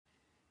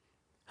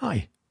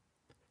Hi.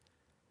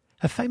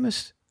 A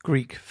famous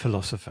Greek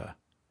philosopher,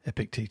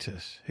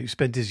 Epictetus, who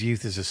spent his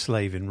youth as a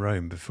slave in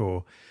Rome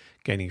before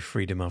gaining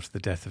freedom after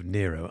the death of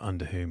Nero,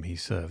 under whom he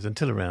served,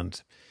 until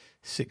around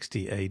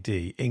 60 AD,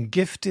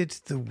 engifted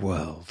the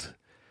world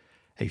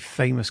a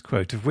famous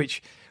quote of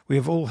which we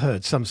have all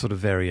heard some sort of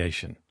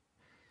variation,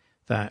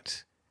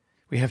 that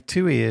we have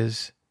 2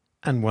 ears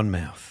and 1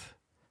 mouth,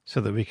 so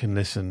that we can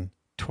listen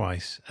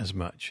twice as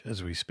much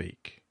as we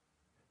speak.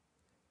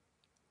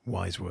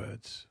 Wise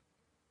words.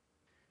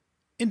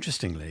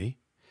 Interestingly,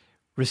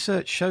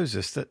 research shows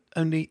us that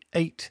only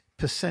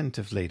 8%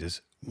 of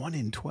leaders, 1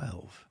 in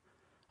 12,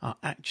 are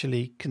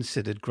actually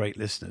considered great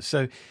listeners.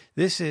 So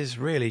this is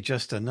really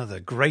just another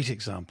great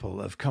example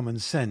of common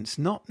sense,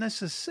 not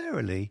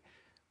necessarily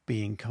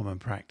being common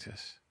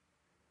practice.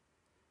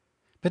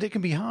 But it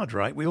can be hard,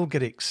 right? We all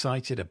get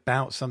excited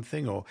about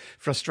something or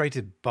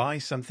frustrated by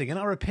something, and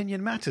our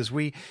opinion matters.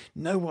 We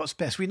know what's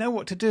best, we know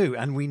what to do,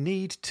 and we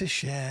need to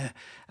share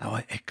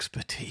our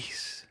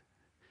expertise.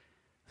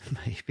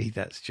 Maybe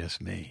that's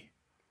just me.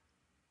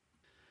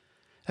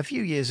 A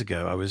few years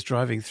ago, I was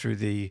driving through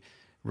the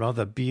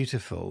rather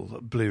beautiful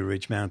Blue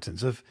Ridge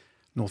Mountains of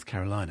North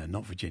Carolina,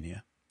 not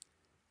Virginia,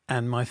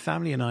 and my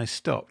family and I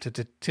stopped at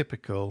a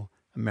typical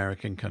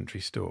American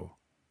country store.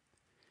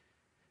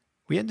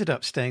 We ended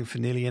up staying for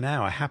nearly an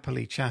hour,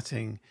 happily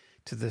chatting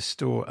to the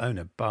store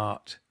owner,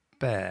 Bart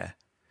Bear,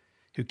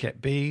 who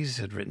kept bees,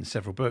 had written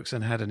several books,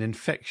 and had an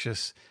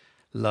infectious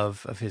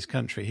love of his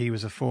country. He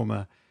was a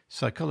former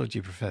psychology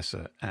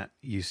professor at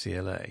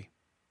UCLA.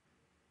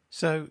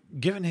 So,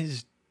 given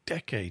his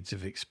decades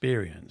of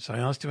experience, I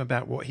asked him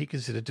about what he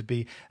considered to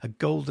be a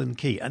golden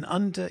key, an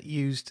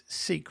underused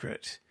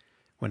secret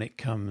when it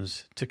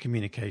comes to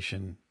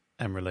communication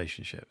and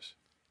relationships.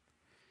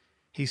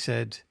 He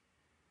said,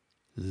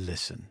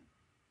 listen.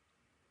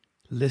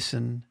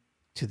 Listen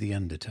to the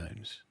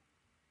undertones.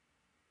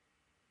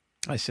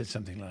 I said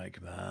something like,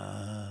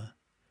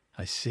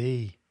 I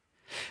see.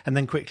 And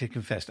then quickly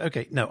confessed,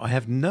 okay, no, I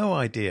have no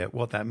idea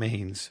what that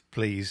means.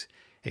 Please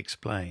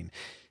explain.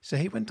 So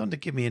he went on to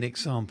give me an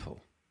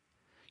example.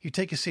 You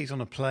take a seat on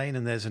a plane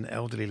and there's an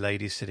elderly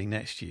lady sitting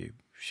next to you.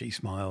 She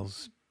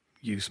smiles,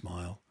 you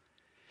smile.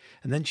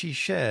 And then she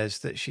shares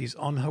that she's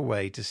on her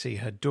way to see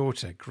her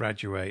daughter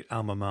graduate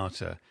alma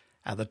mater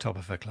at the top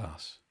of her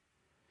class.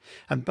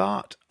 And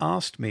Bart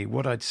asked me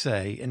what I'd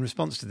say in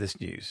response to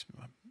this news.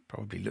 I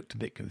probably looked a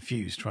bit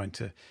confused, trying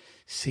to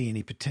see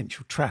any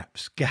potential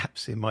traps,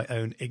 gaps in my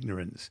own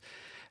ignorance.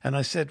 And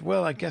I said,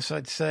 well, I guess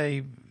I'd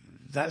say,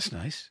 that's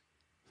nice.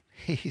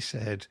 He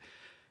said,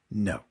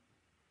 no.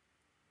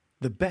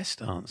 The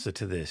best answer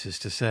to this is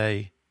to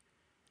say,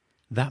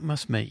 that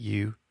must make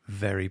you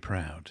very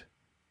proud.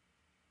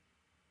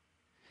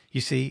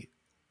 You see,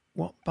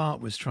 what Bart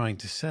was trying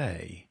to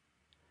say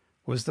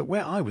was that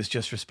where I was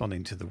just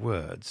responding to the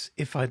words,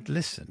 if I'd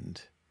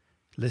listened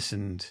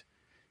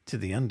to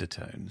the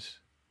undertones,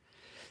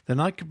 then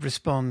I could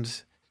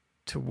respond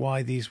to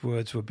why these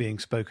words were being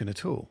spoken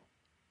at all.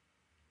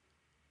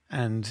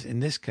 And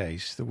in this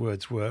case, the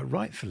words were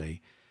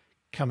rightfully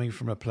coming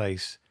from a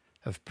place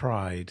of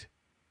pride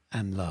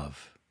and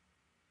love.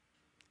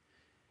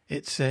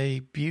 It's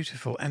a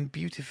beautiful and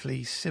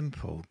beautifully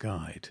simple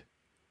guide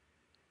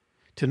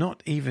to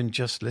not even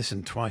just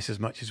listen twice as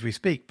much as we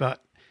speak,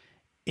 but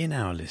in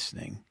our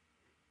listening,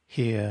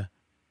 hear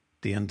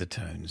the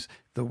undertones,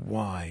 the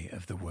why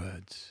of the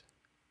words.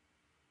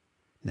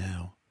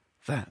 Now,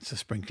 that's a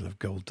sprinkle of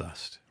gold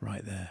dust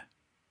right there.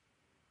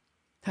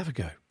 Have a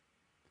go.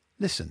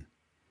 Listen,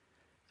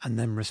 and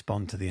then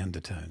respond to the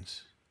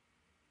undertones.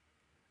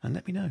 And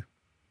let me know.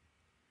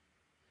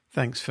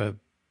 Thanks for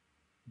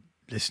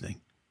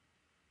listening.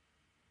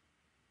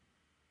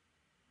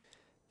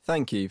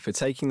 Thank you for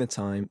taking the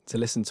time to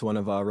listen to one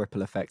of our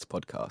Ripple Effect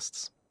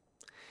podcasts.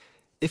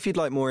 If you'd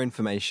like more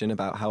information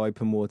about how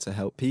Open Water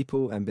help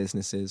people and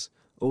businesses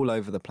all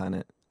over the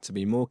planet to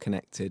be more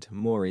connected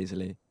more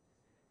easily,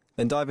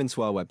 then dive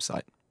into our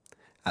website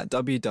at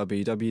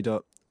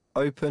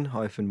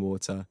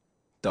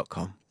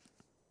www.open-water.com.